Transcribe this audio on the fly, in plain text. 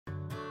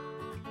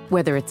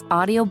Whether it's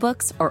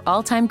audiobooks or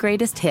all-time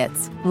greatest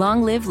hits,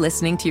 long live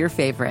listening to your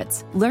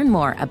favorites. Learn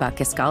more about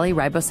Kisqali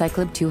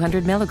Ribociclib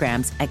 200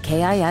 milligrams at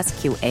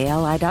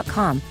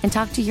KISQALI.com and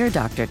talk to your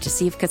doctor to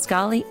see if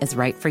Kisqali is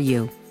right for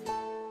you.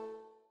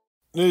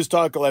 News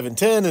Talk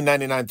 1110 and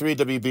 99.3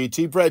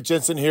 WBT. Brett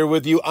Jensen here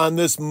with you on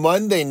this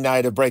Monday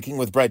night of Breaking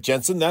with Brett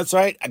Jensen. That's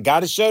right, I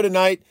got a show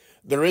tonight.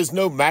 There is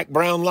no Mac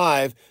Brown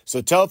Live.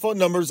 So telephone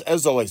numbers,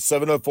 as always,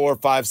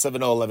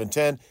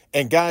 704-570-1110.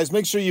 And guys,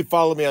 make sure you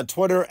follow me on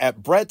Twitter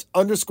at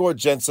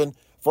Brett_Jensen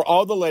for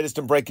all the latest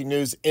and breaking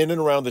news in and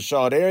around the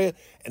Charlotte area.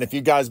 And if you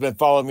guys have been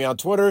following me on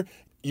Twitter,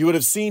 you would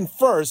have seen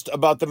first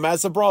about the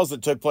massive brawls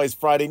that took place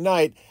Friday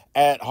night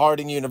at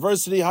Harding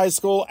University High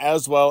School,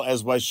 as well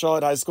as West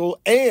Charlotte High School,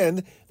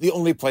 and the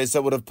only place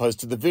that would have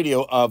posted the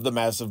video of the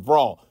massive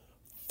brawl.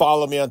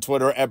 Follow me on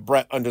Twitter at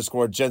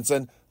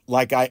Brett_Jensen,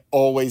 like I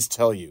always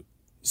tell you.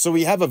 So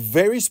we have a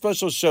very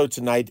special show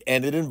tonight,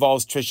 and it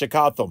involves Tricia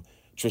Cotham.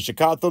 Tricia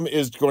Cotham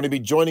is going to be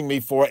joining me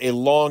for a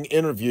long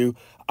interview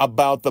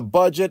about the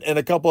budget and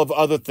a couple of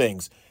other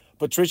things.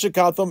 But Tricia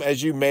Cotham,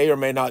 as you may or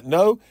may not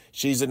know,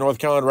 she's a North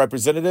Carolina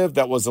representative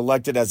that was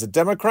elected as a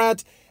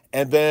Democrat,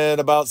 and then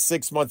about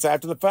 6 months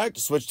after the fact,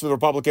 switched to the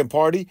Republican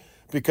Party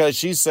because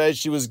she says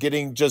she was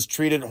getting just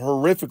treated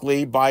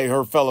horrifically by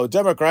her fellow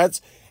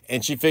Democrats,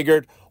 and she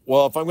figured,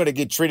 well, if I'm going to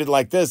get treated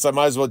like this, I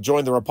might as well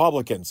join the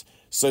Republicans.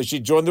 So she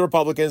joined the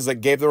Republicans that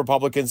gave the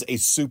Republicans a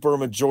super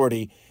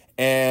majority,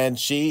 and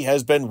she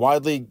has been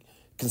widely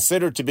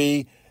considered to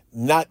be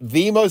not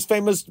the most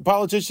famous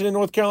politician in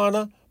North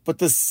Carolina, but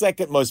the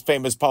second most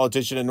famous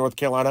politician in North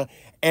Carolina,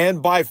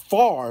 and by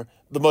far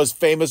the most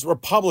famous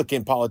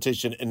Republican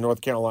politician in North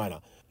Carolina.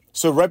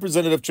 So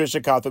Representative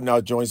Tricia Cotham now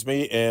joins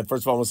me, and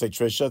first of all, I want to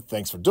say, Tricia,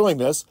 thanks for doing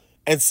this.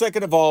 And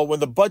second of all, when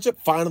the budget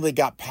finally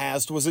got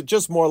passed, was it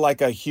just more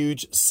like a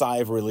huge sigh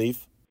of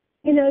relief?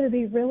 You know, to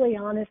be really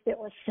honest, it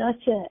was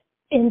such an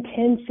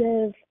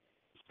intensive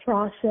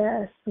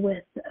process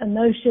with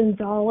emotions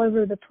all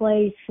over the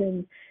place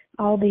and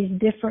all these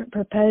different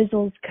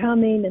proposals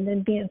coming and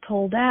then being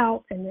pulled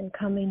out and then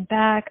coming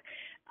back.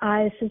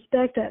 I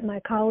suspect that my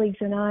colleagues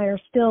and I are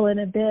still in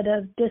a bit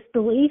of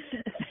disbelief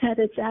that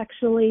it's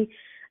actually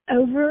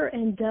over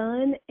and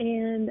done,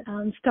 and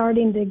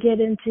starting to get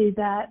into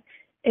that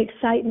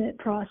excitement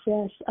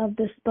process of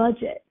this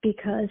budget,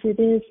 because it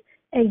is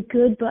a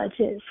good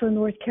budget for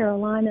North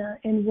Carolina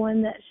and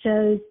one that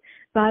shows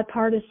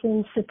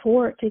bipartisan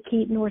support to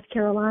keep North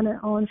Carolina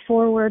on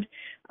forward,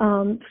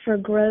 for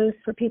growth,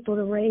 for people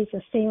to raise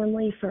a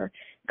family, for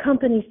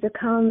companies to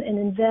come and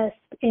invest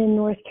in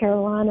North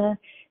Carolina.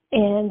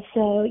 And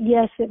so,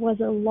 yes, it was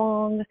a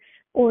long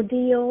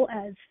ordeal,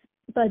 as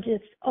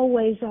budgets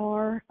always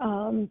are,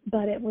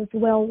 but it was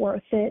well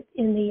worth it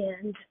in the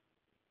end.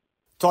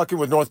 Talking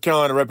with North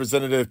Carolina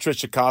Representative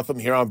Tricia Cotham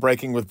here on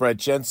Breaking with Brett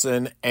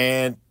Jensen.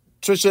 And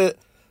Tricia,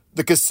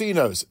 the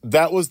casinos,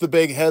 that was the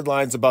big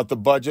headlines about the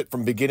budget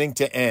from beginning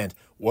to end,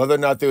 whether or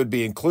not they would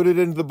be included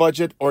into the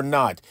budget or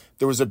not.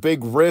 There was a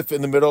big riff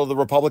in the middle of the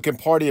Republican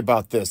Party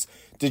about this.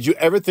 Did you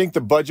ever think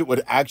the budget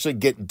would actually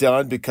get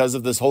done because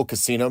of this whole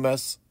casino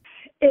mess?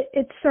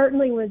 It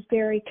certainly was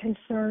very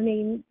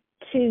concerning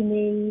to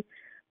me.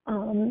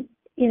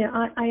 You know,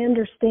 I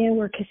understand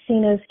where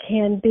casinos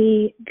can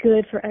be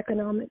good for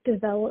economic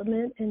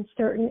development in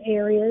certain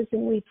areas,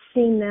 and we've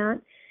seen that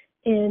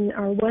in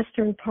our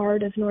western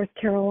part of North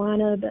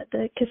Carolina, but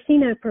the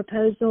casino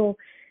proposal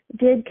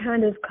did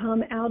kind of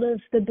come out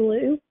of the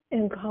blue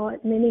and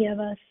caught many of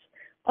us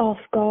off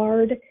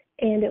guard,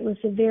 and it was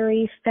a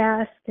very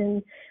fast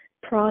and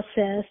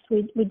process.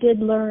 We did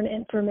learn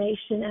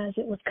information as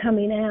it was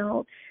coming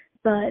out,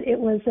 but it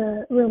was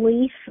a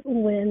relief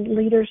when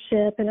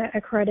leadership, and I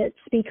credit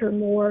Speaker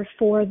Moore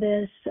for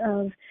this,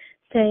 of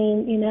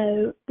saying, you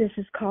know, this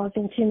is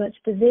causing too much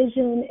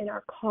division in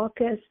our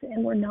caucus,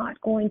 and we're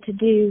not going to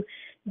do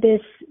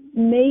this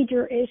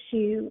major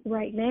issue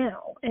right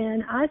now.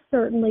 And I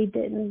certainly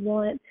didn't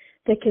want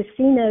the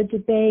casino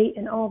debate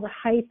and all the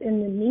hype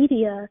in the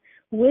media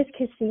with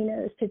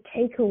casinos to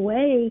take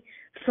away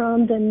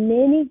from the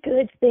many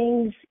good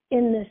things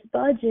in this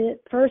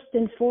budget. First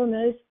and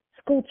foremost,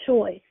 school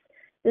choice.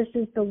 This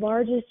is the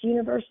largest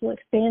universal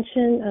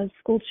expansion of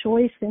school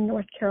choice in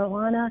North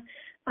Carolina.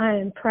 I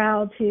am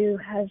proud to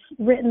have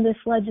written this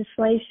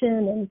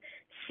legislation and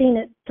seen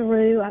it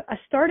through. I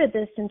started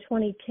this in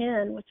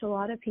 2010, which a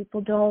lot of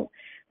people don't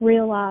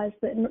realize,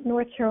 but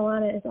North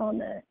Carolina is on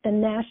the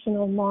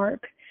national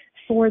mark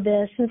for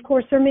this. And of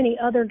course, there are many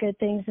other good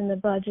things in the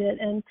budget,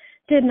 and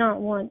did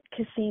not want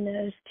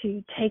casinos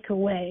to take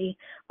away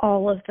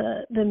all of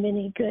the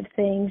many good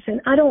things. And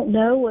I don't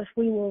know if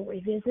we will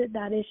revisit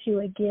that issue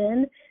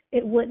again.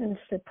 It wouldn't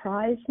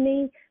surprise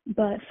me,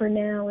 but for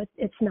now,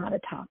 it's not a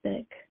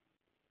topic.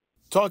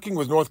 Talking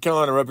with North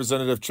Carolina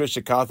Representative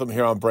Tricia Cotham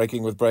here on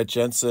Breaking with Brett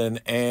Jensen.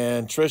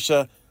 And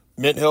Tricia,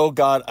 Mint Hill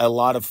got a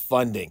lot of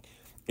funding.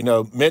 You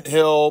know, Mint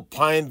Hill,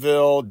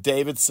 Pineville,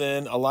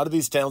 Davidson, a lot of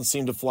these towns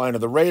seem to fly under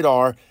the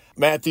radar.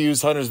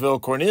 Matthews,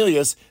 Huntersville,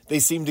 Cornelius, they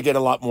seem to get a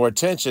lot more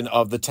attention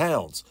of the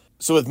towns.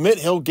 So with Mint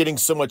Hill getting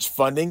so much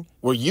funding,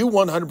 were you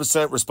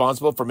 100%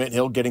 responsible for Mint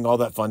Hill getting all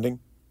that funding?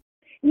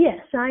 Yes,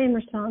 I am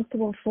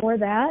responsible for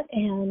that,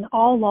 and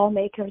all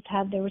lawmakers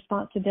have the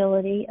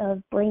responsibility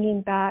of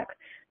bringing back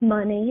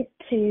money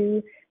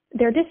to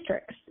their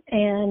districts.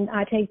 And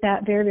I take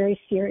that very,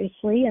 very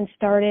seriously and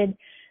started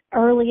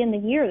early in the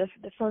year.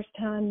 The first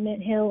time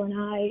Mint Hill and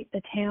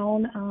the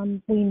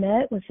town, we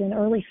met was in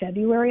early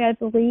February, I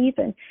believe,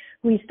 and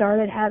we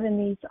started having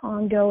these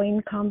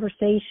ongoing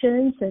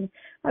conversations, and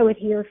I would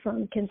hear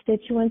from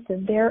constituents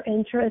of their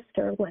interest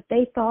or what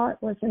they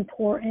thought was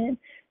important,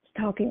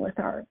 talking with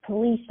our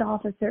police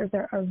officers,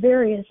 our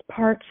various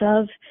parts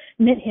of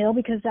Mint Hill,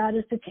 because that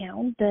is the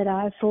town that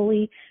I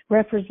fully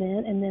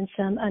represent, and then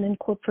some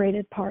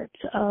unincorporated parts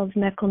of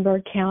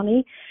Mecklenburg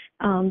County.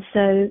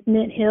 So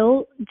Mint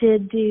Hill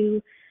did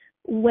do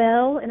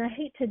well, and I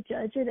hate to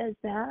judge it as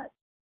that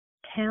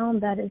town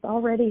that is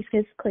already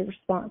fiscally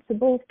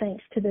responsible,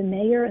 thanks to the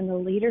mayor and the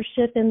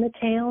leadership in the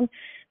town,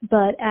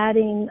 but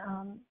adding,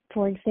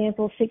 for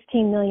example,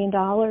 $16 million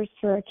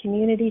for a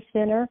community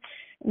center.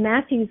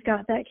 Matthews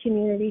got that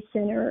community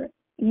center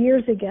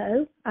years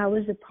ago. I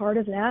was a part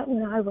of that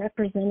when I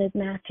represented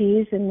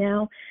Matthews, and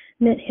now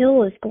Mint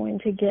Hill is going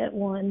to get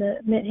one, the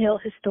Mint Hill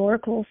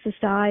Historical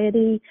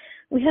Society.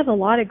 We have a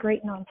lot of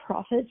great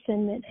nonprofits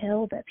in Mint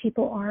Hill that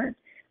people aren't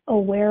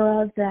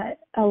aware of that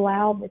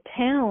allow the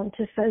town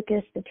to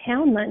focus the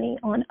town money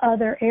on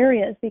other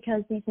areas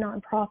because these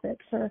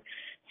nonprofits are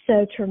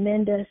so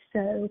tremendous.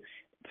 So,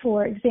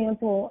 for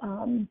example,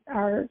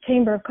 our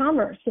Chamber of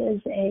Commerce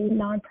is a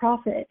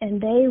nonprofit, and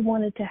they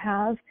wanted to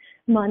have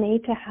money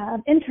to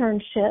have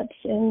internships,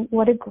 and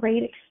what a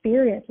great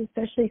experience,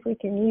 especially if we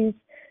can use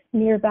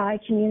nearby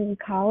community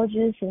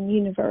colleges and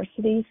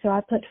universities. So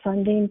I put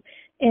funding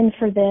in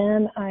for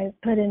them. I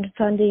put in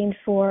funding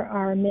for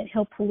our Mint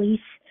Hill Police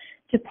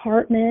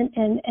Department,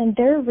 and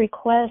their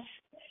request,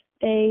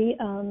 they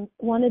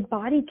wanted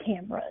body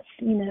cameras.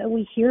 You know,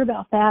 we hear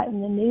about that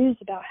in the news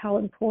about how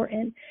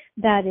important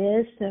that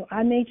is. So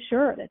I made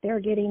sure that they're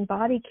getting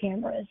body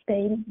cameras.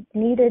 They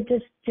needed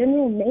just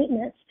general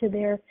maintenance to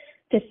their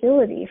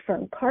facility,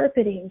 from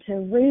carpeting to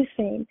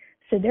roofing.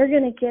 So they're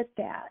going to get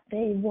that.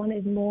 They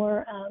wanted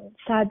more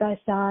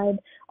side-by-side,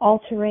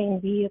 all-terrain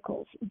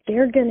vehicles.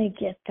 They're going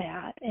to get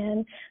that.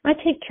 And I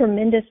take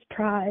tremendous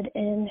pride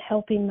in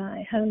helping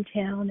my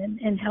hometown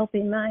and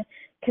helping my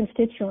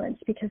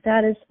constituents, because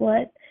that is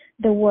what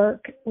the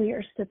work we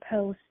are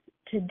supposed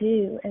to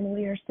do, and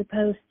we are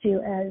supposed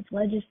to, as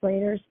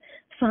legislators,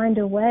 find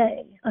a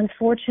way.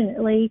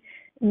 Unfortunately,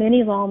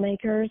 many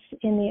lawmakers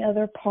in the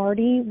other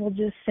party will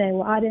just say,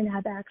 well, I didn't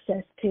have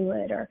access to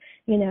it, or,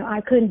 you know,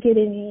 I couldn't get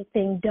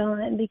anything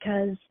done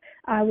because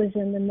I was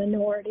in the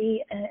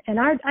minority. And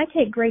I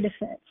take great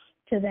offense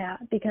to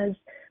that, because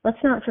let's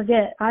not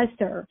forget, I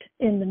served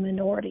in the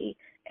minority,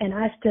 and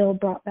I still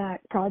brought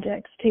back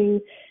projects to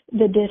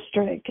the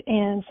district.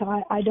 And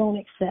so I don't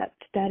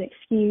accept that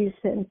excuse.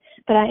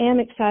 But I am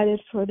excited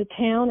for the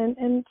town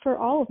and for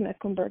all of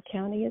Mecklenburg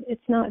County.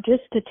 It's not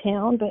just the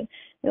town, but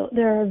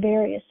there are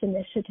various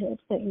initiatives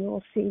that you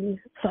will see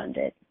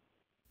funded.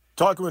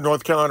 Talking with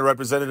North Carolina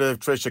Representative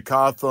Tricia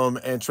Cotham.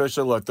 And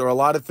Tricia, look, there are a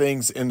lot of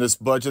things in this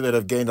budget that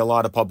have gained a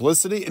lot of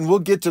publicity, and we'll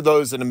get to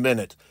those in a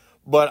minute.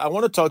 But I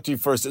want to talk to you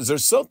first. Is there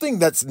something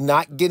that's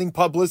not getting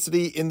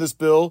publicity in this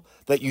bill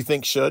that you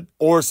think should,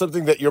 or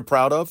something that you're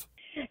proud of?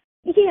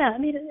 Yeah, I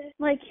mean,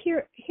 like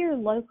here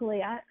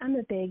locally, I'm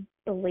a big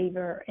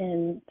believer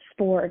in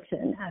sports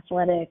and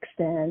athletics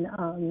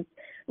and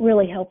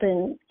really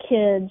helping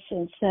kids.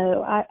 And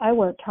so I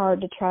worked hard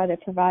to try to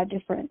provide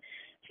different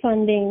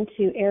funding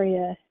to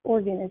area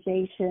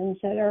organizations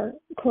that are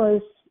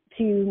close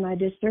to my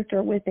district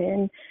or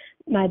within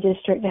my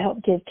district to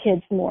help give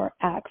kids more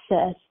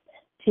access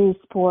to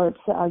sports.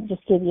 I'll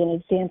just give you an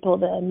example.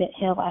 The Mint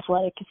Hill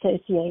Athletic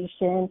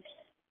Association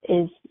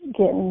is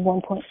getting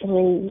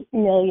 $1.3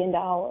 million,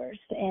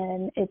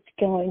 and it's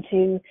going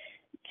to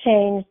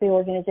change the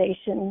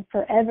organization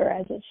forever,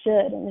 as it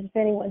should. And if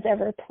anyone's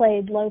ever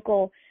played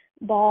local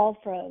ball,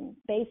 from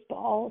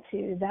baseball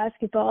to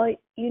basketball,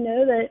 you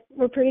know that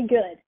we're pretty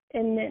good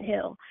in Mint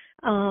Hill.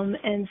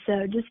 And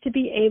so just to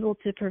be able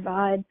to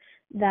provide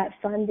that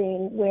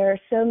funding, where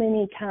so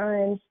many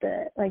times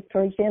that, like,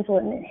 for example,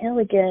 at Mint Hill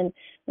again,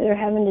 they're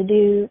having to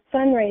do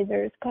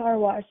fundraisers, car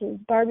washes,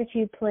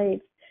 barbecue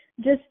plates,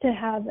 just to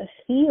have a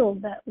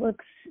field that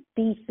looks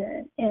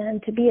decent,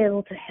 and to be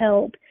able to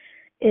help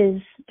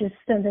is just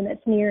something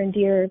that's near and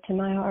dear to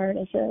my heart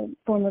as a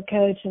former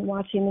coach and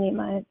watching many of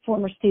my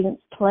former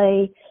students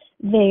play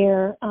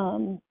there.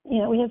 You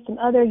know, we have some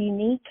other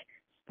unique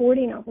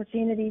sporting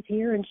opportunities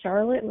here in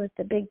Charlotte with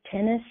the big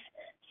tennis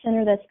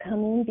center that's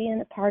coming,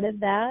 being a part of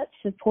that,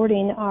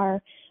 supporting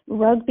our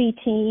rugby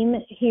team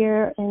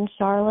here in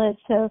Charlotte.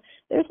 So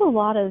there's a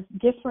lot of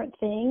different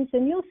things,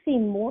 and you'll see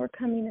more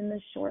coming in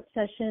this short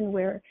session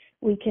where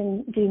we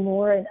can do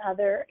more in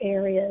other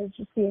areas.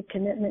 You see a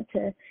commitment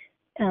to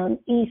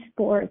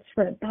esports,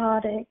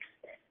 robotics,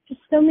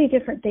 just so many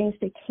different things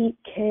to keep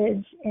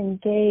kids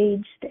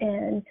engaged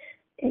and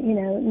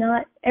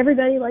not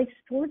everybody likes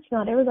sports,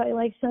 not everybody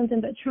likes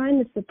something, but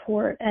trying to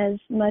support as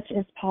much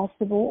as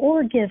possible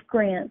or give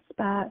grants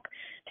back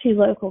to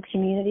local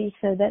communities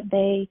so that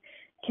they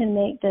can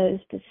make those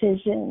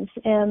decisions.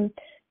 And,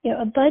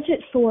 a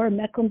budget for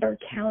Mecklenburg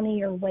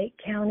County or Wake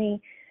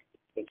County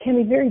can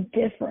be very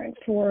different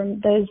for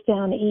those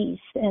down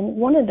east. And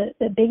one of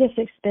the biggest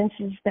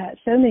expenses that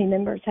so many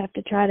members have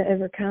to try to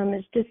overcome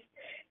is just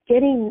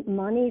getting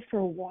money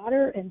for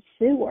water and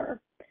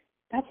sewer.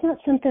 That's not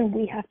something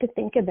we have to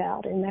think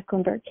about in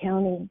Mecklenburg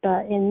County,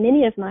 but in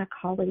many of my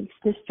colleagues'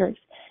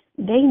 districts,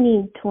 they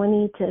need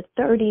 $20 to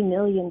 $30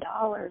 million,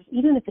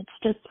 even if it's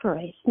just for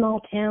a small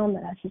town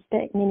that I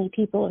suspect many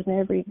people have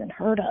never even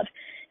heard of.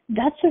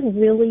 That's a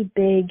really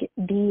big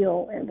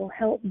deal and will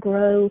help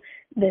grow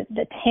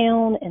the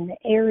town and the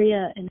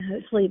area and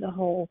hopefully the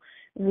whole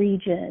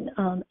region.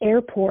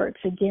 Airports,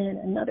 again,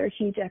 another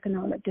huge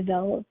economic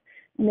development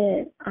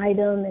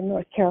item in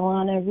North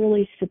Carolina,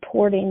 really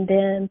supporting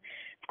them.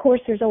 Of course,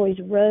 there's always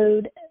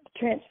road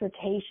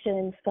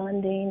transportation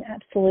funding,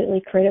 absolutely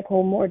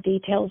critical. More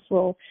details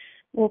will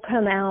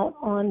come out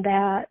on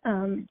that.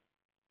 I'm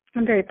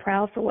very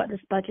proud for what this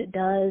budget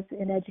does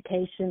in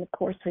education. Of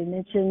course, we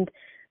mentioned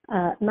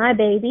my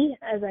baby,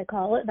 as I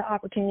call it, the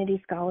Opportunity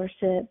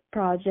Scholarship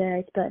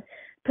Project, but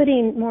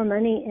putting more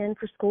money in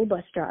for school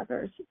bus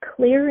drivers,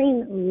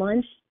 clearing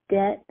lunch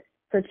debt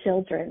for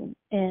children,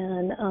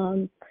 and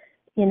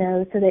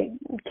so that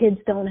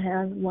kids don't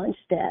have lunch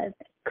debt,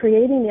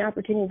 creating the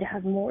opportunity to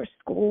have more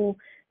school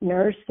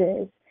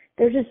nurses.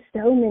 There's just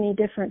so many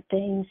different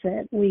things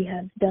that we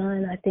have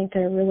done, I think,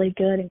 that are really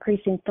good,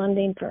 increasing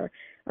funding for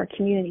our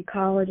community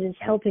colleges,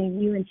 helping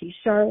UNC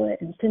Charlotte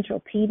and Central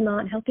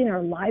Piedmont, helping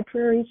our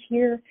libraries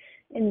here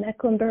in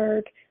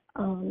Mecklenburg.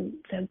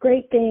 So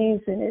great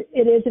things, and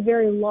it is a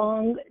very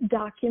long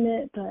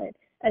document, but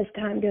as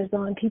time goes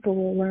on, people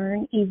will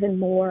learn even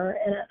more,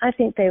 and I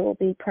think they will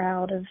be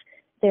proud of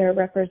their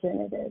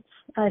representatives.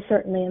 I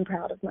certainly am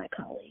proud of my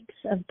colleagues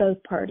of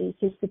both parties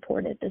who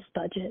supported this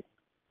budget.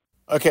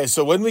 Okay,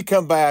 so when we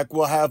come back,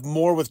 we'll have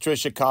more with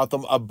Tricia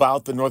Cotham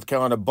about the North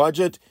Carolina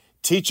budget,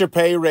 teacher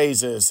pay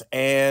raises,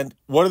 and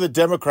what are the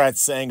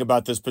Democrats saying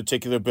about this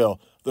particular bill.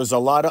 There's a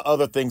lot of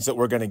other things that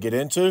we're going to get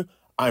into.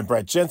 I'm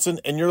Brett Jensen,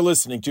 and you're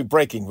listening to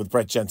Breaking with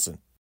Brett Jensen.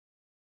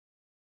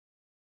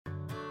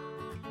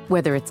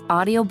 Whether it's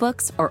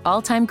audiobooks or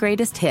all-time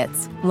greatest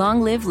hits,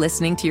 long live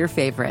listening to your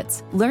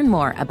favorites. Learn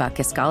more about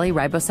Kisqali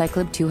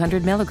Ribociclib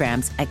 200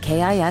 milligrams at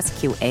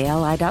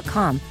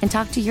KISQALI.com and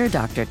talk to your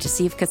doctor to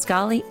see if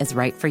Kisqali is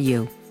right for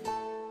you.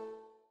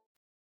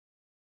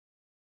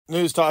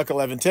 News Talk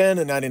 1110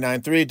 and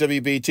 99.3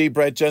 WBT.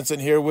 Brett Jensen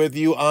here with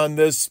you on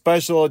this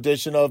special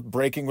edition of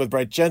Breaking with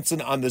Brett Jensen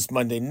on this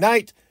Monday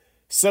night,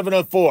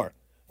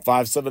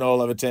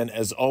 704-570-1110.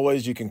 As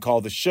always, you can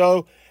call the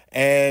show.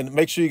 And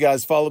make sure you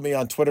guys follow me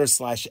on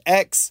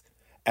Twitter/X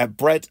at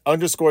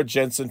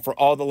Brett_Jensen for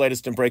all the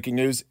latest and breaking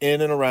news in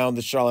and around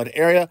the Charlotte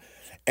area.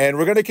 And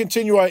we're going to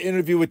continue our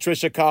interview with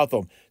Tricia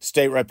Cotham,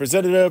 state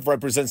representative,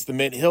 represents the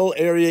Mint Hill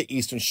area,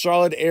 Eastern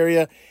Charlotte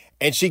area.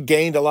 And she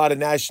gained a lot of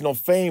national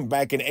fame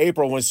back in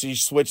April when she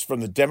switched from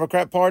the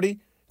Democrat Party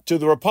to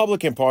the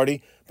Republican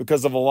Party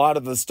because of a lot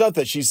of the stuff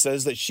that she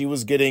says that she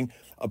was getting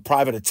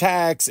private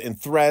attacks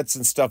and threats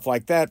and stuff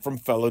like that from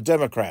fellow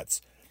Democrats.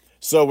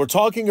 So we're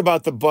talking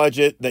about the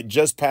budget that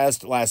just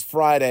passed last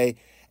Friday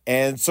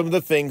and some of the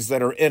things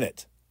that are in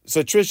it.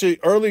 So, Tricia,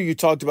 earlier you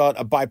talked about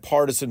a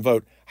bipartisan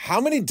vote. How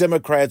many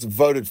Democrats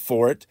voted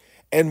for it?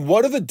 And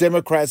what are the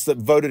Democrats that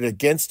voted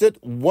against it?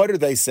 What are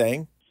they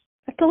saying?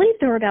 I believe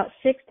there are about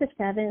 6 to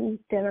 7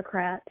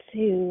 Democrats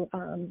who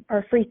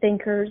are free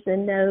thinkers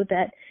and know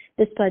that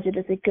this budget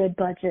is a good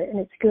budget and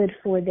it's good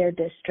for their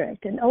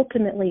district. And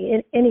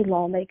ultimately, any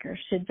lawmaker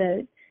should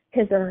vote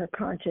his or her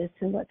conscience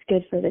and what's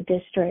good for the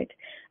district.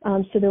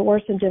 So there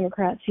were some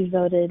Democrats who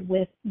voted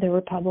with the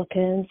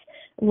Republicans.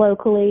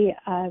 Locally,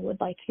 I would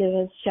like to give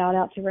a shout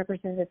out to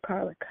Representative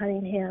Carla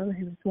Cunningham,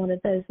 who was one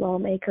of those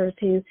lawmakers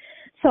who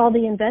saw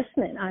the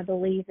investment, I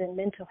believe, in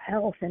mental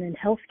health and in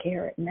health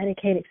care and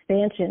Medicaid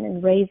expansion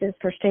and raises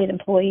for state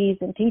employees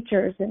and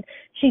teachers. And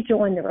she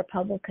joined the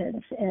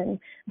Republicans and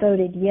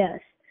voted yes.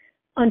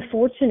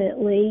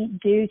 Unfortunately,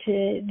 due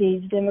to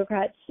these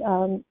Democrats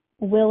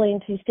willing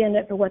to stand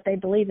up for what they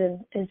believe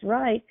is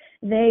right,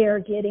 they are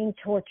getting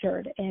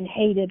tortured and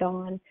hated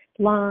on,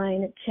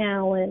 line,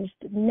 challenged,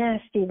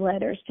 nasty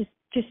letters, just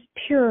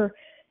pure,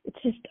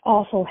 it's just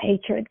awful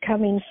hatred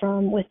coming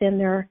from within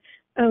their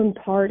own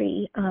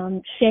party,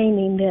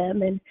 shaming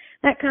them. And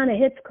that kind of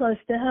hits close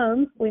to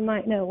home. We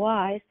might know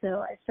why.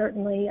 So I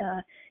certainly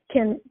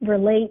can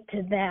relate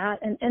to that.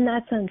 And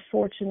that's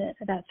unfortunate.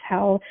 That's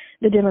how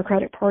the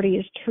Democratic Party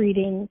is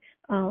treating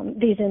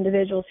these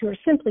individuals who are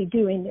simply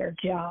doing their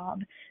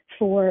job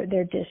for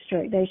their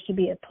district. They should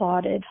be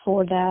applauded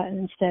for that and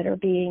instead are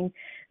being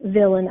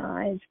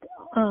villainized.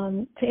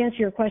 To answer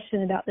your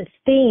question about the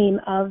theme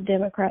of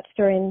Democrats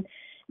during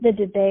the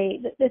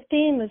debate, the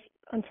theme was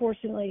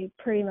unfortunately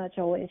pretty much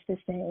always the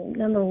same.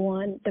 Number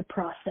one, the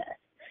process.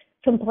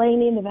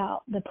 complaining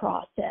about the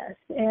process.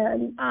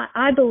 And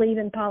I believe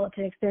in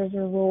politics, there's a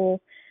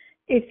rule.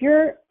 If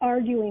you're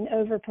arguing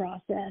over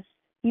process,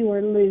 you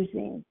are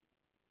losing.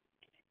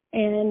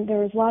 And there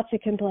was lots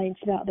of complaints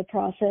about the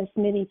process.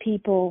 Many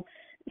people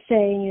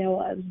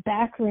saying,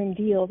 backroom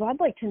deals. I'd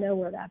like to know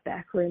where that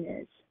backroom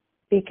is,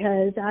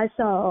 because I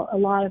saw a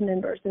lot of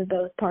members of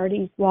both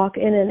parties walk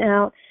in and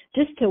out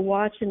just to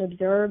watch and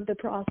observe the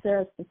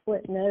process, to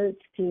flip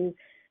notes, to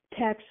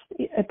tax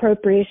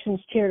appropriations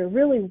chair to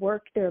really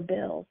work their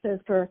bill. So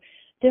for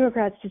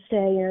Democrats to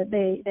say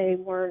they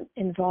weren't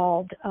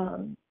involved,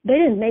 they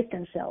didn't make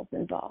themselves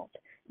involved.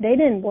 They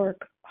didn't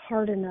work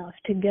hard enough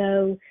to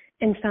go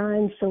and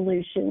find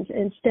solutions,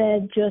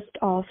 instead just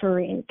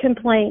offering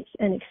complaints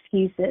and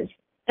excuses.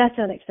 That's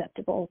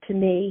unacceptable to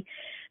me.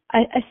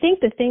 I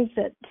think the things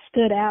that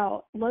stood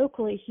out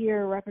locally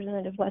here,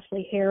 Representative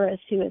Wesley Harris,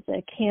 who is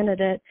a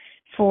candidate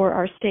for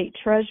our state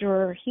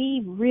treasurer,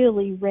 he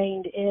really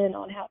reined in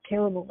on how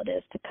terrible it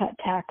is to cut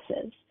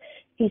taxes.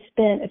 He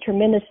spent a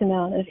tremendous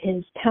amount of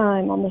his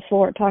time on the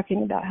floor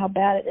talking about how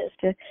bad it is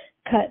to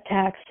cut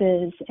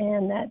taxes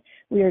and that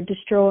we are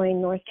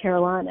destroying North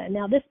Carolina.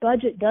 Now, this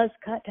budget does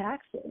cut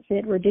taxes.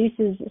 It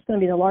reduces, it's going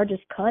to be the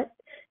largest cut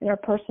in our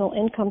personal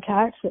income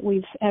tax that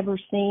we've ever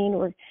seen.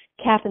 We're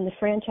capping the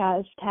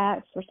franchise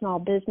tax for small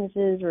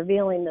businesses,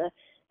 revealing the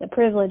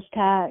privilege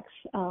tax.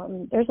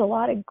 There's a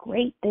lot of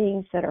great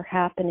things that are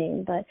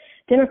happening, but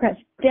Democrats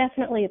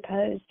definitely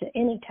opposed to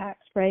any tax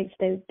breaks.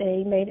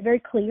 They made it very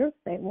clear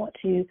they want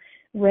to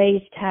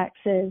raise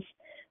taxes.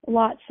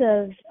 Lots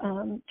of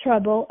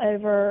trouble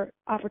over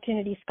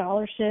Opportunity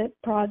Scholarship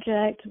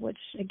Project, which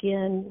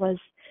again was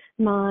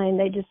mine.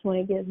 They just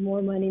want to give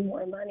more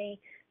money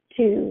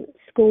to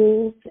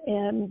schools.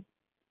 And,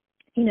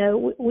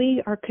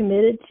 we are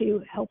committed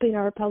to helping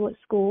our public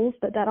schools,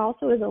 but that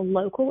also is a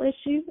local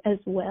issue as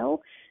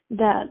well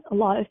that a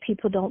lot of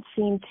people don't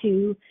seem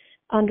to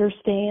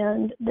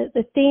understand.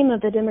 The theme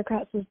of the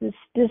Democrats is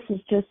this is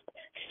just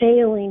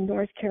failing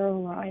North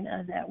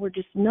Carolina, that we're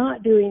just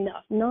not doing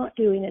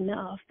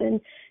enough.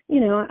 And,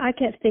 I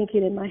kept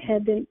thinking in my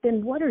head,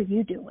 then what are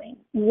you doing?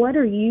 What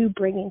are you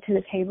bringing to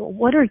the table?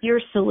 What are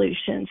your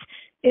solutions?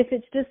 If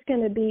it's just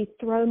going to be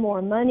throw more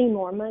money,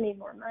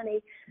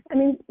 I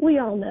mean, we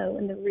all know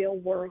in the real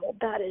world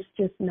that is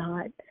just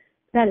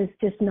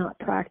not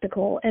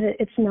practical, and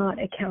it's not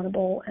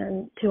accountable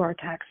and to our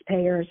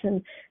taxpayers.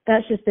 And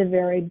that's just a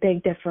very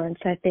big difference,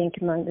 I think,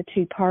 among the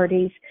two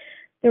parties.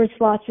 There was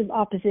lots of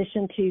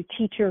opposition to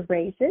teacher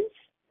raises.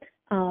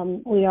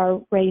 We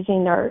are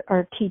raising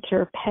our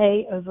teacher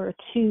pay over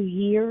 2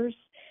 years,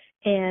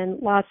 and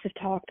lots of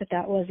talk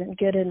that wasn't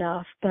good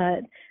enough.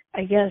 But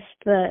I guess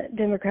the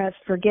Democrats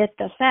forget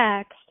the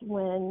facts.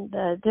 When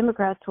the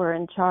Democrats were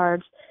in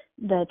charge,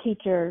 the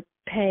teacher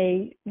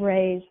pay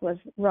raise was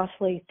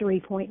roughly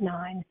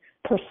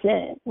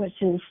 3.9%,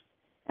 which is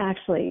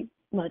actually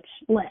much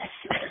less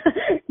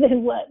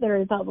than what the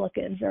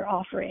Republicans are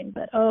offering.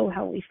 But oh,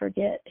 how we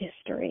forget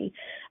history.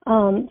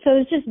 So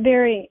it's just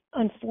very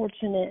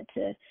unfortunate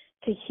to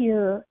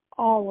hear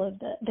all of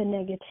the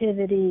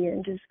negativity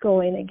and just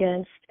going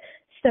against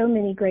so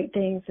many great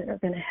things that are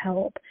going to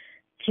help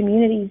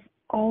communities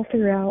all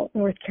throughout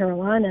North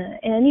Carolina.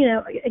 And,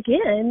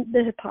 again,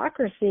 the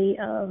hypocrisy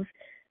of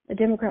the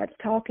Democrats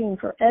talking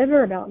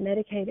forever about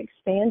Medicaid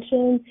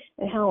expansion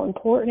and how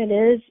important it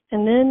is,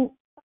 and then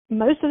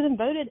most of them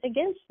voted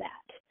against that,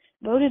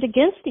 voted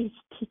against these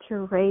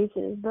teacher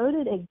raises,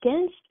 voted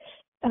against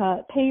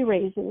pay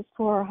raises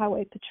for our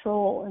highway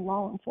patrol and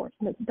law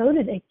enforcement,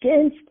 voted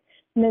against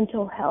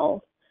mental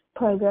health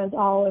programs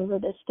all over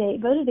the state,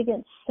 voted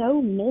against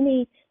so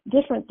many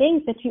different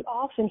things that you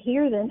often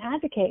hear them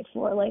advocate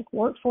for, like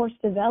workforce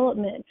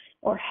development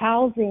or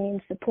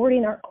housing,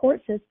 supporting our court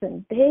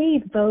system.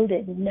 They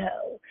voted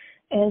no.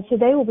 And so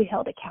they will be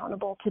held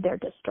accountable to their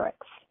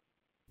districts.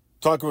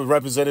 Talking with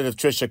Representative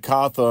Tricia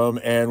Cotham,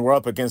 and we're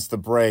up against the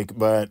break,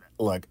 but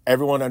look,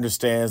 everyone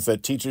understands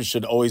that teachers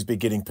should always be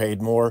getting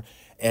paid more.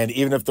 And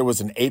even if there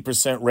was an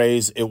 8%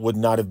 raise, it would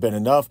not have been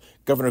enough.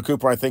 Governor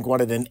Cooper, I think,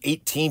 wanted an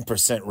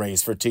 18%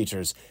 raise for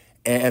teachers.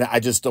 And I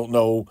just don't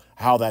know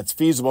how that's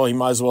feasible. He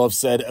might as well have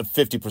said a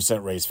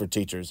 50% raise for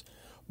teachers.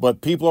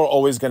 But people are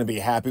always going to be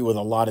happy with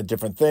a lot of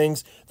different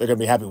things. They're going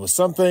to be happy with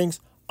some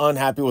things,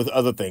 unhappy with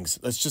other things.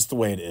 That's just the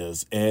way it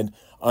is. And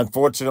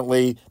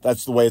unfortunately,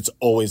 that's the way it's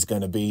always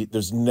going to be.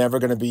 There's never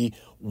going to be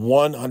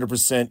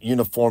 100%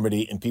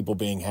 uniformity in people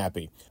being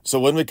happy. So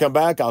when we come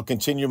back, I'll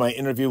continue my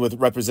interview with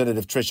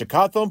Representative Tricia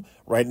Cotham.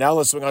 Right now,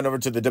 let's swing on over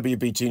to the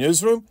WBT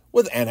Newsroom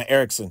with Anna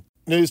Erickson.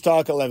 News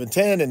Talk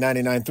 1110 and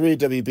 99.3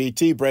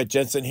 WBT. Brett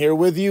Jensen here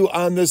with you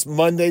on this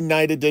Monday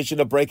night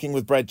edition of Breaking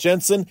with Brett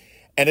Jensen.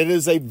 And it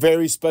is a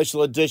very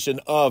special edition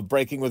of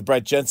Breaking with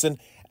Brett Jensen,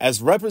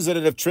 as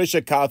Representative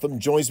Tricia Cotham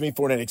joins me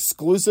for an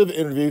exclusive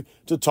interview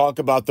to talk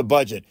about the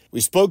budget.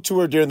 We spoke to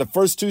her during the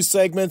first two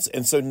segments,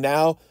 and so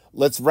now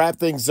let's wrap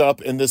things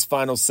up in this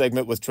final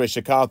segment with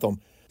Tricia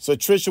Cotham. So,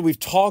 Tricia, we've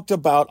talked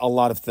about a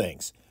lot of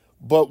things,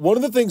 but one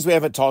of the things we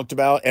haven't talked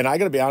about, and I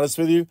got to be honest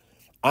with you,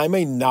 I'm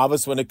a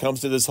novice when it comes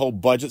to this whole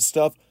budget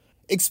stuff,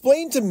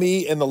 Explain to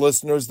me and the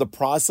listeners the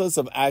process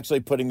of actually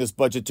putting this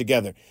budget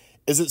together.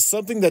 Is it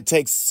something that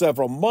takes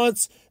several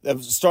months, that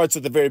starts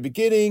at the very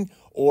beginning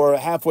or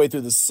halfway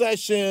through the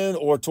session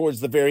or towards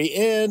the very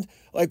end?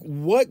 Like,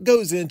 what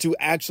goes into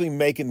actually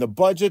making the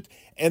budget?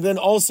 And then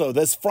also,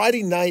 this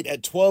Friday night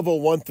at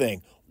 12:01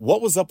 thing,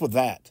 what was up with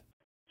that?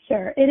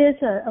 Sure. It is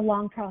a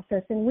long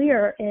process, and we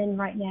are in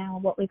right now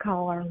what we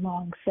call our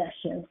long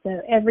session.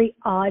 So every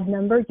odd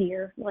number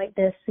year, like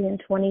this in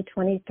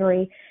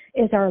 2023,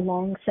 is our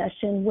long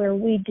session where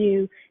we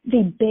do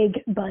the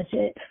big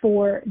budget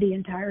for the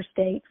entire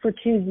state for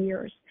 2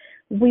 years.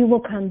 We will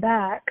come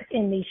back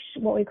in the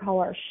what we call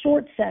our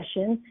short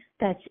session,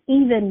 that's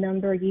even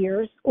number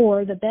years,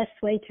 or the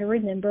best way to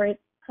remember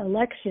it,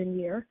 election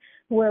year,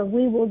 where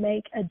we will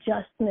make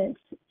adjustments,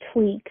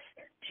 tweaks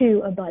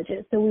to a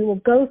budget. So we will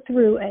go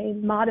through a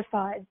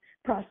modified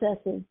process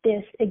of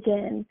this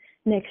again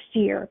next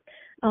year.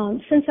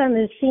 Since I'm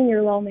a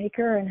senior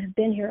lawmaker and have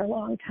been here a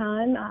long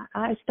time,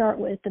 I start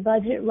with the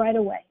budget right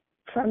away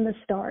from the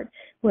start,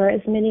 whereas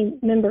many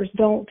members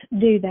don't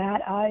do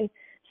that. I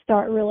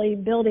start really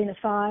building a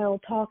file,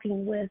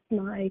 talking with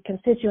my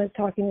constituents,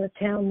 talking with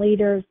town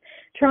leaders,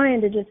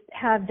 trying to just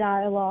have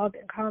dialogue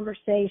and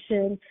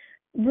conversation,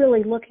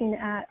 really looking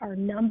at our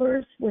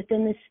numbers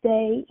within the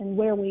state and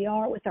where we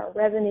are with our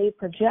revenue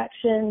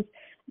projections,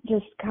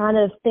 just kind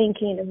of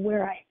thinking of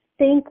where I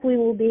think we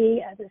will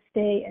be as a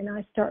state, and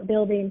I start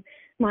building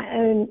my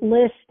own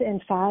list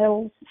and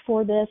files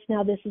for this.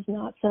 Now, this is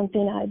not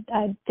something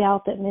I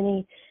doubt that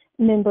many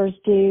members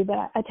do,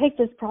 but I take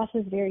this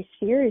process very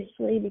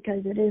seriously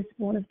because it is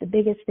one of the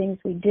biggest things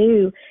we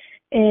do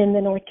in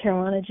the North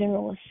Carolina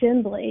General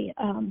Assembly.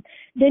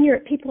 Then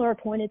people are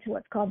appointed to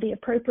what's called the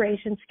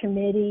Appropriations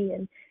Committee,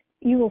 and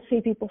you will see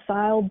people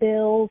file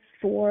bills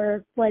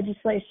for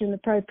legislation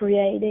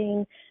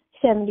appropriating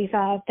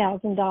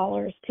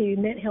 $75,000 to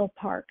Mint Hill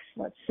Parks,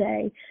 let's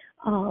say.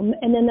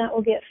 And then that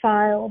will get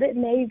filed. It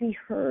may be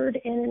heard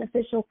in an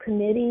official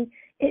committee.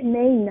 It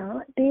may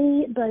not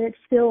be, but it's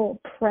still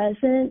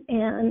present,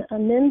 and a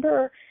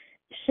member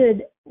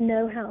should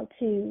know how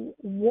to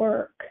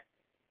work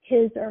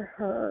his or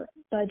her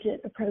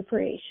budget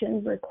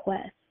appropriation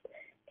request.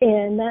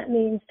 And that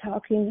means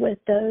talking with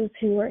those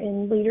who are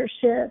in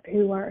leadership,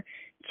 who are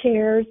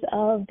chairs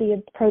of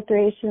the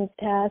appropriations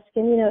task.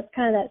 And, you know, it's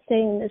kind of that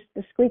saying,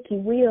 the squeaky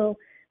wheel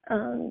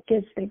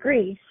gets the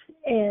grease.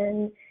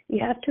 And you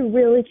have to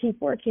really keep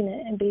working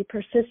it and be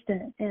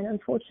persistent. And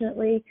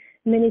unfortunately,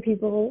 many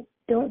people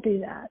don't do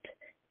that.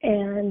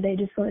 And they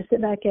just want to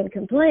sit back and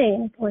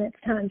complain when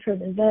it's time for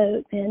the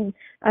vote. And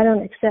I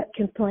don't accept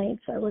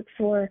complaints. I look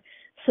for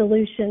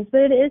solutions.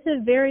 But it is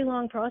a very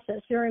long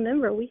process. So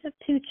remember, we have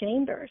 2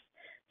 chambers.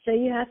 So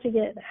you have to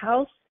get the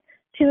House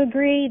to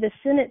agree, the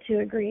Senate to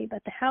agree.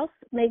 But the House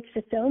makes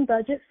its own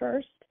budget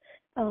first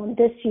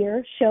this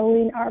year,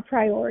 showing our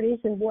priorities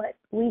and what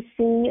we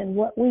see and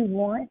what we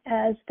want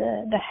as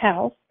the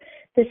House.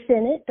 The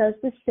Senate does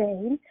the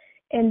same.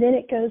 And then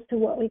it goes to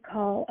what we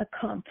call a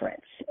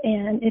conference.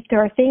 And if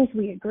there are things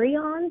we agree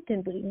on,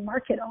 then we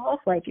mark it off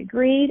like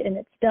agreed, and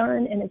it's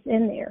done, and it's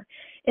in there.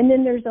 And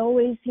then there's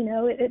always, you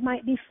know, it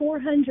might be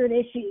 400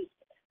 issues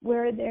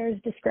where there's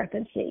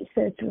discrepancy.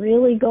 So it's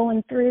really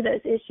going through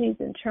those issues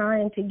and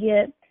trying to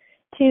get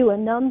to a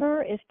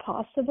number if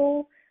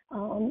possible.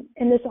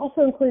 And this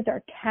also includes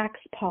our tax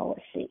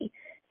policy.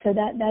 So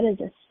that is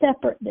a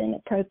separate than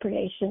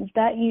appropriations.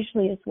 That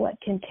usually is what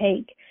can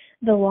take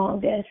the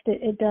longest.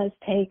 It does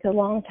take a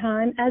long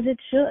time, as it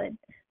should.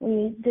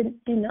 We do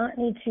not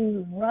need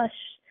to rush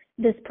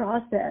this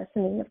process. I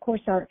mean, of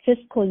course, our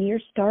fiscal year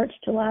starts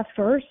July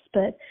 1st,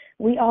 but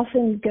we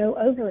often go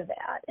over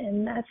that,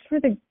 and that's for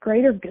the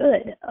greater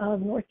good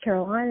of North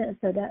Carolina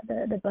so that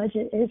the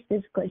budget is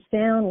fiscally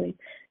sound.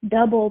 We've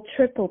double,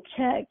 triple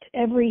checked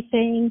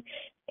everything.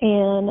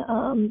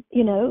 And,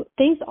 you know,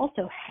 things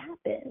also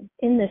happen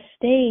in the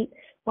state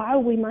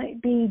while we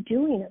might be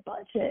doing a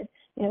budget.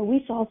 You know,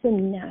 we saw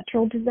some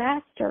natural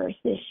disasters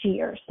this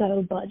year,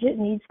 so budget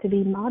needs to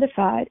be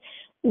modified.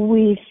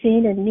 We've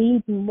seen a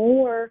need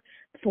more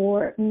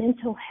for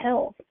mental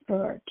health,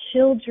 for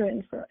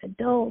children, for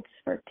adults,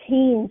 for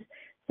teens.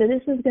 So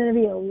this is going to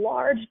be a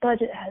large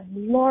budget, has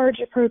large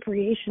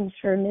appropriations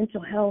for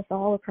mental health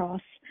all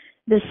across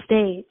the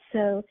state.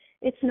 So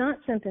it's not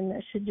something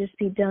that should just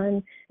be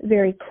done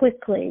very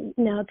quickly.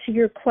 Now, to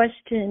your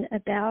question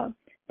about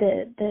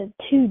the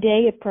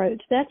 2-day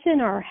approach, that's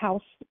in our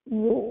House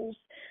rules.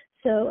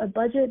 So a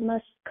budget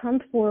must come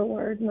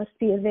forward, must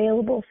be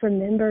available for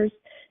members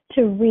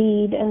to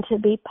read and to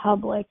be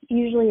public.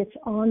 Usually it's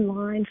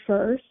online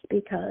first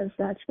because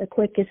that's the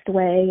quickest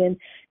way, and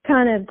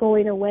kind of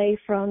going away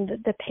from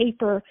the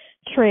paper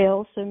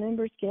trail. So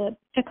members get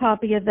a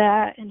copy of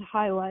that and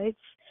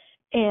highlights.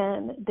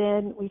 And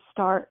then we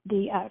start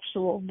the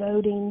actual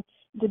voting,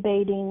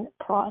 debating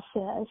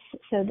process.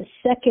 So the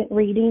second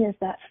reading is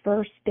that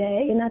first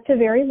day, and that's a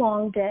very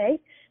long day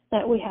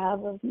that we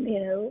have of, you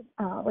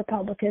know,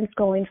 Republicans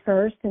going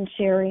first and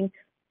sharing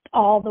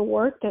all the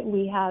work that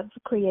we have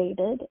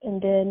created.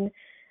 And then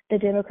the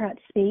Democrats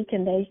speak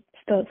and they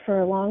spoke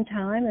for a long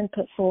time and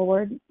put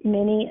forward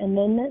many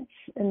amendments.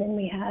 And then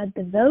we had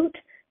the vote.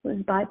 It was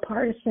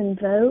bipartisan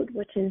vote,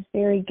 which is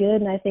very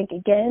good. And I think,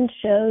 again,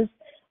 shows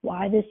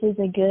why this is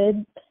a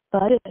good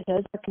budget. It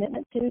shows our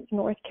commitment to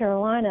North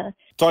Carolina.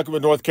 Talking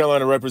with North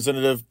Carolina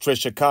Representative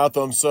Tricia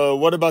Cotham. So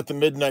what about the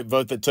midnight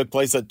vote that took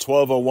place at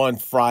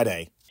 12:01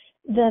 Friday?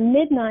 The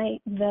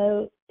midnight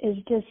vote is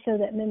just so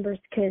that members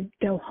could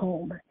go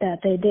home, that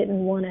they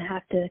didn't want to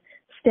have to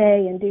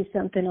stay and do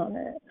something on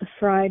a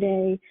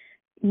Friday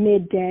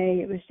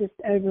midday. It was just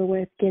over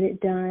with, get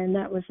it done.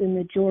 That was the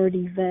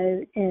majority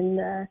vote in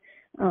the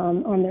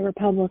on the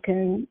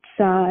Republican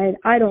side.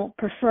 I don't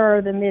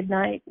prefer the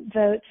midnight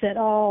votes at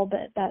all,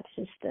 but that's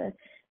just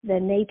the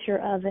nature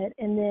of it.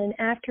 And then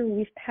after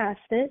we've passed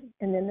it,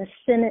 and then the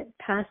Senate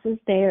passes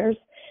theirs,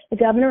 the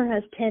governor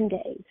has 10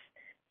 days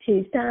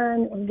to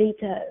sign or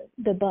veto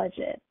the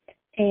budget.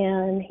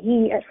 And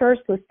he at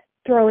first was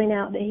throwing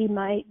out that he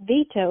might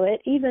veto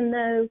it, even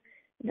though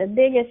the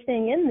biggest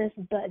thing in this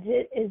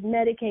budget is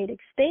Medicaid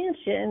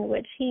expansion,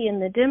 which he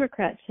and the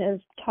Democrats have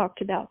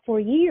talked about for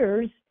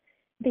years,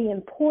 the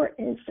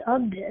importance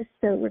of this.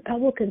 So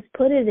Republicans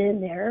put it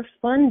in there,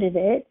 funded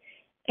it,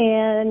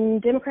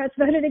 and Democrats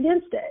voted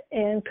against it.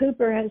 And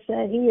Cooper has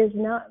said he is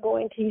not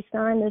going to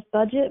sign this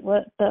budget,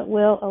 but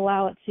will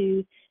allow it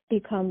to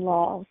become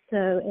law.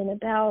 So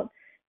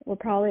we're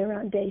probably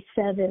around day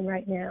 7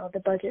 right now,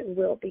 the budget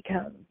will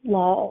become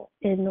law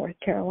in North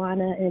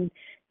Carolina. And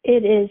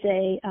it is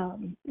a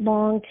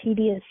long,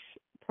 tedious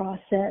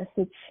process.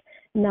 It's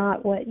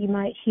not what you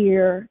might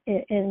hear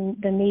in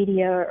the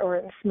media or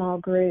in small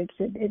groups.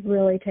 It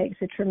really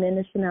takes a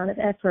tremendous amount of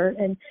effort.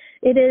 And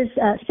it is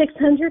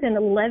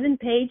 611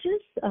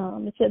 pages.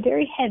 It's a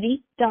very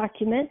heavy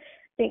document.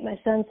 I think my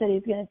son said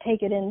he's going to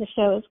take it in to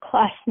show his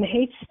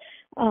classmates,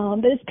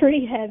 but it's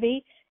pretty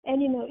heavy.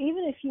 And,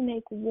 even if you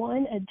make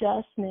one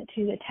adjustment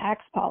to the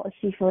tax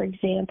policy, for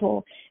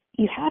example,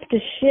 you have to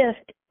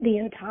shift the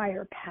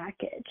entire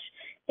package.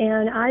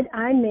 And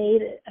I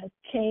made a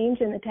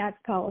change in the tax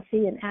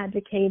policy and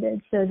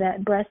advocated so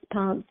that breast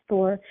pumps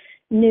for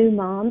new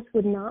moms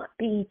would not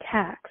be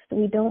taxed.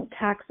 We don't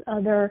tax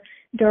other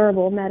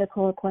durable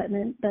medical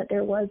equipment, but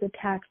there was a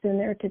tax in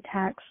there to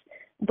tax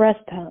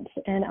breast pumps,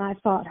 and I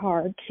fought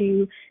hard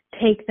to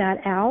take that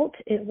out.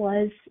 It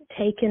was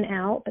taken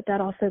out, but that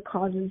also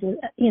causes a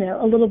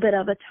little bit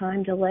of a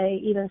time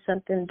delay, even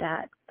something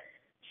that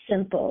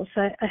simple.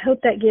 So I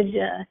hope that gives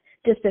you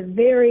just a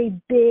very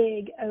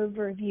big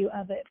overview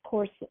of it. Of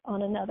course,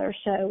 on another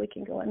show, we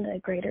can go into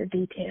greater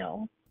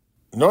detail.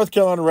 North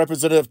Carolina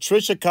Representative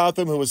Tricia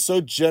Cotham, who was so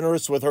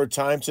generous with her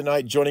time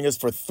tonight, joining us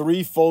for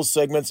 3 full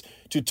segments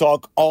to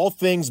talk all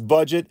things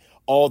budget,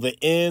 all the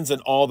ins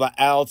and all the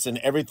outs and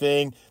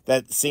everything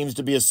that seems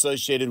to be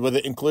associated with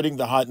it, including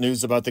the hot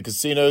news about the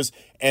casinos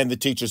and the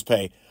teachers'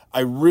 pay.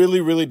 I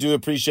really, really do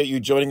appreciate you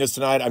joining us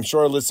tonight. I'm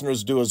sure our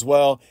listeners do as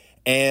well.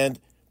 And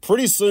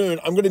pretty soon,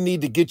 I'm going to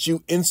need to get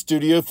you in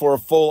studio for a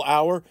full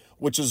hour,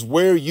 which is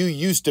where you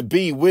used to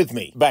be with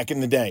me back in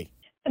the day.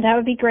 That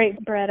would be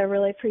great, Brett. I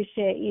really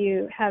appreciate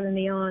you having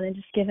me on and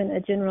just giving a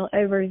general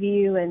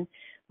overview. And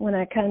when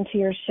I come to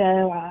your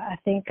show, I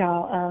think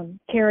I'll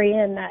carry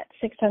in that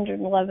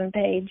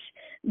 611-page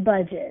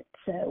budget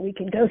so we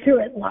can go through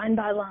it line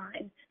by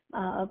line.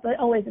 But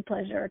always a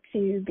pleasure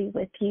to be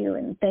with you,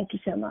 and thank you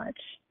so much.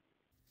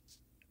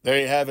 There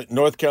you have it,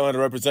 North Carolina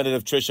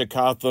Representative Tricia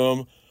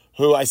Cotham,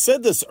 who I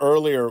said this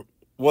earlier,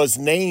 was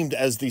named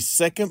as the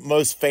second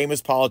most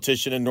famous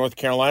politician in North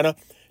Carolina,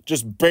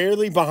 just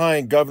barely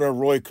behind Governor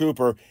Roy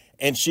Cooper,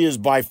 and she is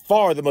by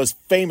far the most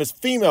famous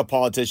female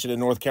politician in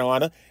North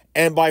Carolina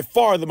and by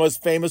far the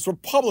most famous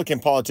Republican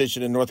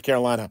politician in North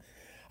Carolina.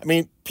 I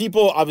mean,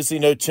 people obviously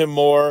know Tim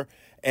Moore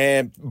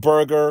and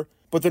Berger,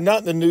 but they're not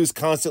in the news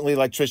constantly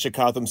like Tricia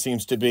Cotham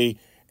seems to be.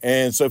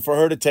 And so for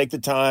her to take the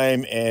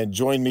time and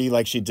join me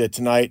like she did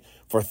tonight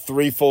for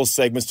 3 full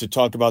segments to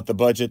talk about the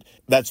budget,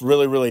 that's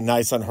really, really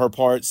nice on her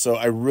part. So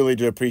I really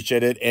do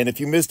appreciate it. And if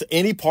you missed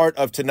any part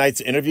of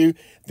tonight's interview,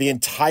 the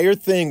entire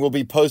thing will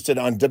be posted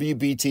on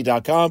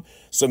WBT.com.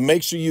 So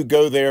make sure you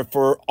go there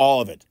for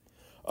all of it.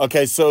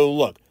 Okay, so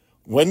look,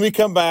 when we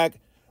come back,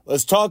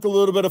 let's talk a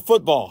little bit of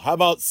football. How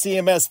about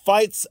CMS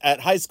fights at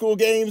high school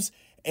games?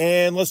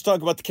 And let's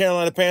talk about the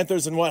Carolina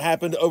Panthers and what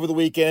happened over the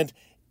weekend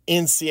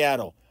in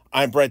Seattle.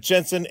 I'm Brett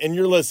Jensen, and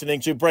you're listening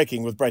to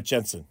Breaking with Brett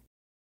Jensen.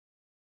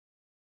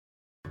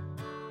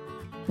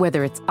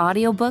 Whether it's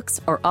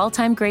audiobooks or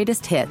all-time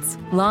greatest hits,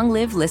 long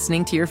live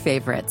listening to your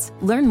favorites.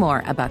 Learn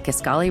more about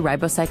Kisqali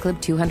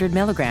Ribociclib 200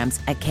 milligrams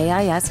at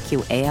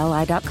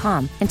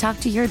KISQALI.com and talk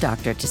to your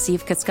doctor to see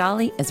if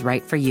Kisqali is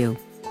right for you.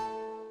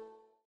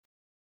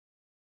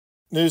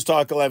 News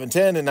Talk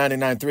 1110 and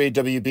 99.3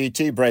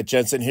 WBT. Brett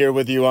Jensen here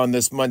with you on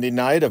this Monday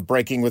night of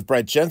Breaking with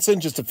Brett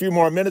Jensen. Just a few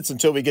more minutes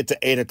until we get to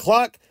 8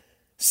 o'clock.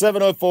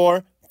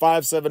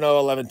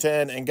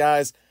 704-570-1110. And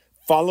guys,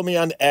 follow me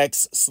on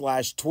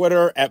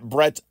X/Twitter at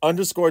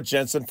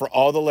Brett_Jensen for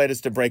all the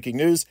latest and breaking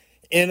news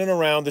in and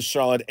around the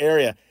Charlotte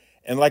area.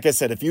 And like I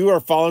said, if you are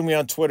following me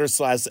on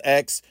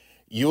Twitter/X,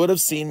 you would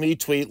have seen me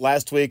tweet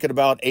last week at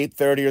about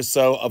 8:30 or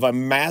so of a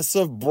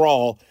massive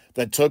brawl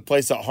that took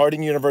place at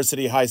Harding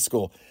University High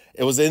School.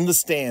 It was in the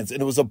stands,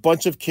 and it was a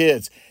bunch of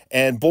kids,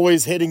 and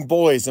boys hitting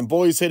boys, and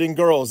boys hitting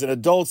girls, and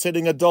adults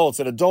hitting adults,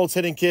 and adults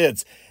hitting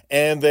kids.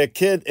 And the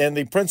kid and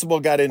the principal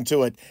got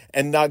into it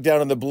and knocked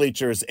down on the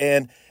bleachers.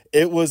 And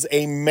it was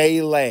a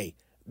melee.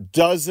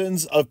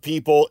 Dozens of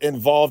people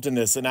involved in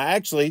this. And I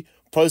actually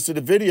posted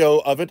a video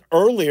of it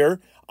earlier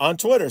on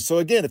Twitter. So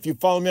again, if you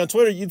follow me on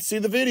Twitter, you'd see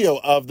the video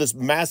of this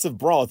massive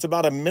brawl. It's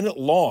about a minute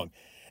long.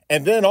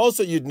 And then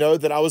also you'd know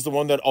that I was the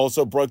one that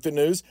also broke the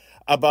news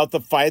about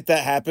the fight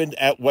that happened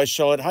at West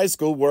Charlotte High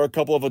School, where a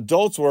couple of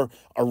adults were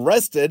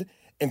arrested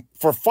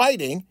for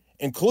fighting,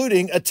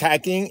 including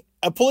attacking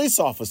a police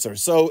officer.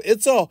 So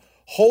it's a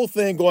whole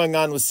thing going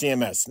on with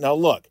CMS. Now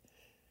look,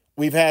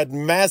 we've had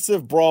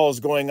massive brawls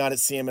going on at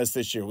CMS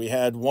this year. We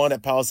had one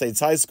at Palisades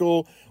High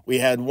School. We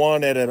had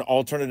one at an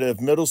alternative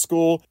middle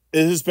school.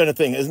 It has been a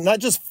thing. It's not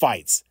just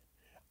fights.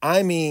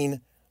 I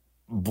mean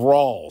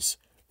brawls,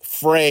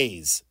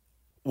 frays,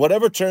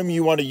 whatever term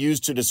you want to use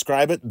to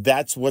describe it,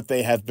 that's what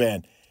they have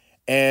been.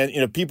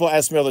 And, people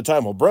ask me all the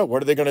time, well, bro,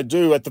 what are they going to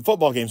do at the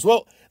football games?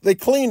 Well, they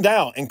cleared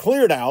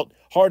out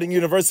Harding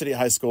University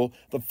High School.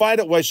 The fight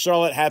at West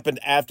Charlotte happened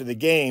after the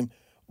game.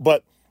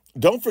 But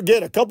don't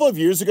forget, a couple of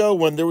years ago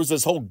when there was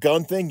this whole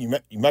gun thing,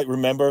 you might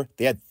remember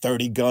they had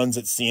 30 guns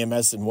at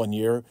CMS in 1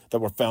 year that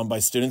were found by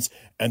students,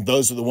 and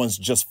those are the ones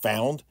just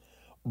found.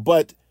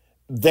 But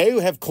they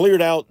have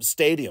cleared out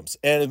stadiums.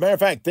 And as a matter of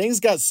fact, things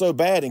got so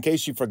bad, in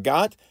case you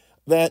forgot,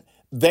 that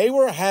they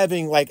were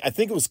having, I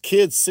think it was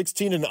kids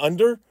 16 and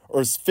under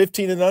or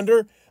 15 and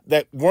under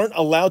that weren't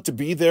allowed to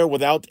be there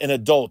without an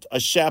adult, a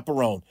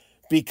chaperone,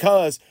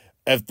 because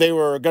if they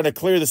were going to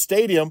clear the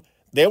stadium,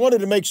 they wanted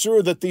to make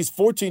sure that these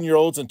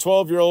 14-year-olds and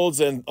 12-year-olds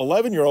and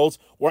 11-year-olds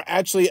were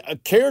actually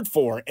cared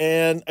for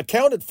and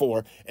accounted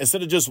for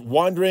instead of just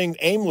wandering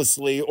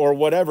aimlessly or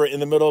whatever in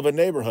the middle of a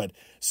neighborhood.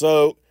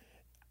 So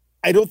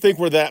I don't think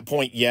we're at that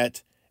point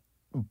yet,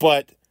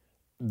 but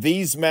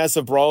these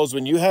massive brawls,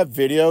 when you have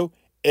video,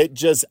 it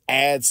just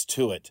adds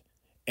to it.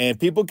 And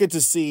people get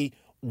to see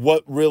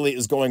what really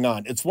is going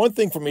on. It's one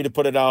thing for me to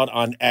put it out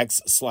on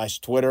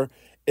X/Twitter.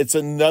 It's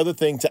another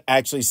thing to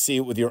actually see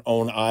it with your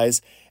own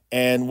eyes.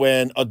 And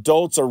when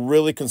adults are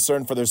really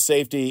concerned for their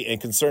safety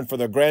and concerned for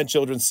their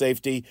grandchildren's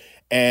safety,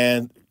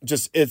 and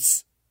just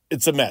it's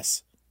a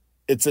mess.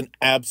 It's an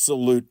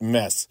absolute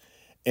mess.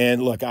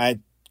 And look, I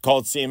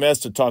called CMS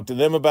to talk to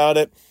them about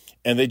it.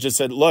 And they just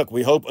said, look,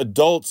 we hope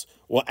adults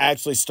will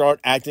actually start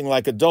acting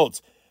like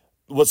adults.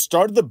 What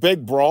started the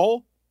big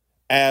brawl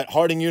at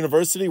Harding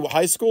University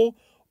High School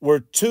were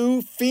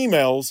two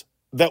females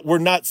that were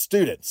not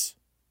students.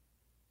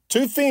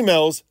 Two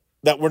females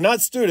that were not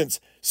students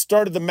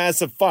started the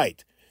massive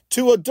fight.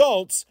 Two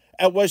adults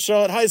at West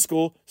Charlotte High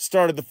School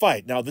started the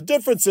fight. Now, the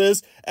difference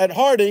is at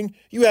Harding,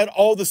 you had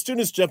all the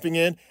students jumping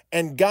in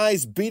and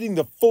guys beating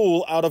the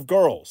fool out of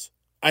girls.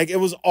 It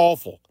was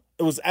awful.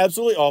 It was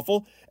absolutely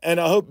awful. And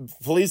I hope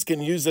police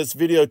can use this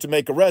video to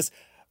make arrests.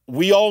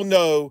 We all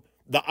know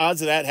the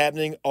odds of that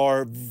happening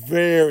are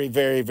very,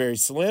 very, very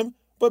slim.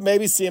 But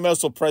maybe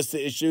CMS will press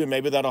the issue and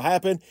maybe that'll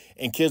happen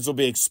and kids will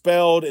be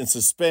expelled and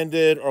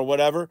suspended or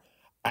whatever.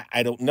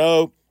 I don't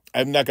know.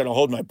 I'm not going to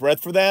hold my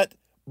breath for that,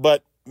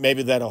 but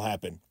maybe that'll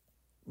happen.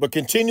 But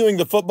continuing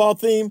the football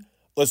theme,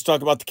 let's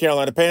talk about the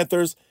Carolina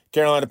Panthers.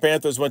 Carolina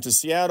Panthers went to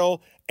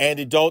Seattle.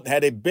 Andy Dalton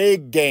had a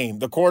big game.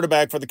 The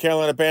quarterback for the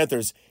Carolina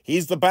Panthers,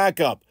 he's the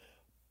backup,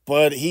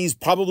 but he's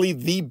probably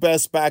the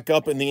best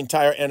backup in the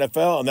entire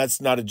NFL, and that's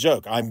not a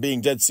joke. I'm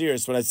being dead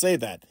serious when I say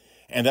that.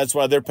 And that's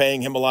why they're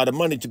paying him a lot of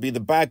money to be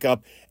the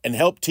backup and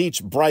help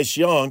teach Bryce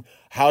Young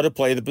how to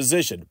play the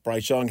position.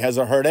 Bryce Young has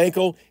a hurt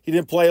ankle. He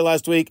didn't play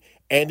last week.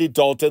 Andy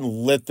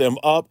Dalton lit them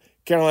up.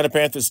 Carolina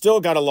Panthers still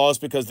got a loss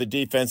because the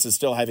defense is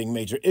still having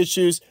major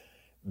issues.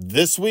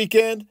 This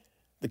weekend,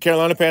 the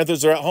Carolina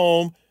Panthers are at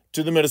home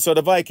to the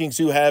Minnesota Vikings,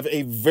 who have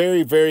a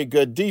very, very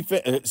good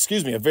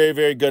a very,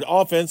 very good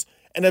offense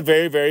and a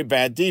very, very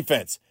bad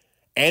defense.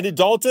 Andy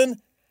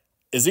Dalton,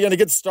 is he going to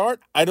get the start?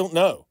 I don't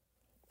know.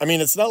 I mean,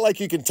 it's not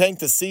like you can tank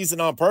the season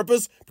on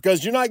purpose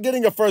because you're not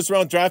getting a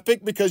first-round draft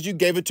pick because you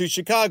gave it to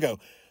Chicago.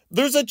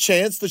 There's a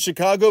chance the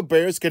Chicago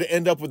Bears could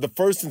end up with the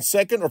first and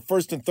second or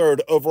first and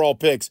third overall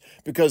picks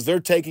because they're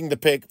taking the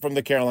pick from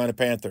the Carolina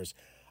Panthers.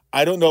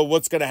 I don't know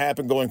what's going to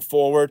happen going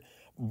forward,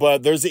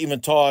 but there's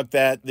even talk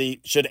that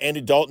should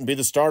Andy Dalton be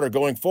the starter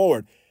going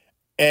forward?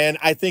 And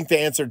I think the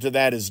answer to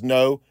that is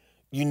no.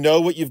 You know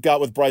what you've got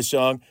with Bryce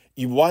Young.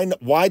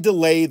 Why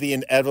delay the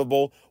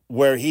inevitable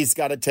where he's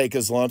got to take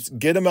his lumps?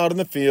 Get him out in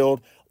the field.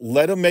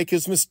 Let him make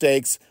his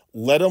mistakes.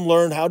 Let him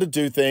learn how to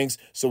do things.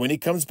 So when he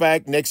comes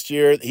back next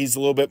year, he's a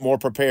little bit more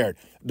prepared.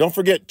 Don't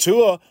forget,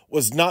 Tua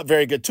was not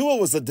very good. Tua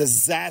was a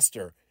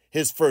disaster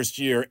his first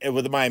year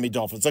with the Miami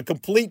Dolphins. A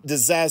complete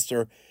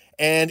disaster.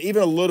 And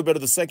even a little bit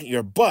of the second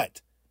year. But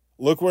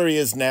look where he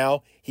is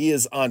now. He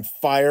is on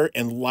fire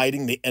and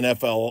lighting the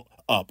NFL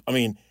up. I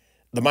mean,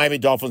 The Miami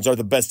Dolphins are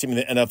the best team in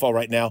the NFL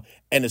right now,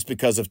 and it's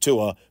because of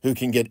Tua, who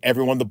can get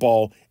everyone the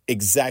ball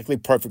exactly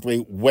perfectly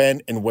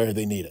when and where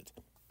they need it.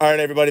 All right,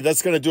 everybody,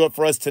 that's going to do it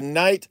for us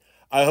tonight.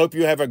 I hope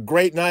you have a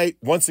great night.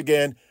 Once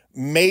again,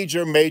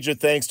 major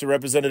thanks to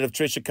Representative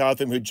Tricia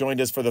Cotham, who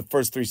joined us for the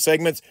first 3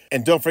 segments.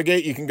 And don't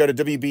forget, you can go to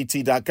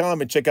WBT.com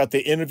and check out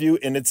the interview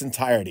in its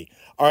entirety.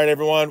 All right,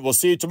 everyone, we'll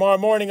see you tomorrow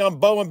morning on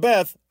Bo and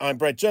Beth. I'm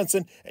Brett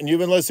Jensen, and you've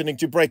been listening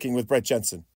to Breaking with Brett Jensen.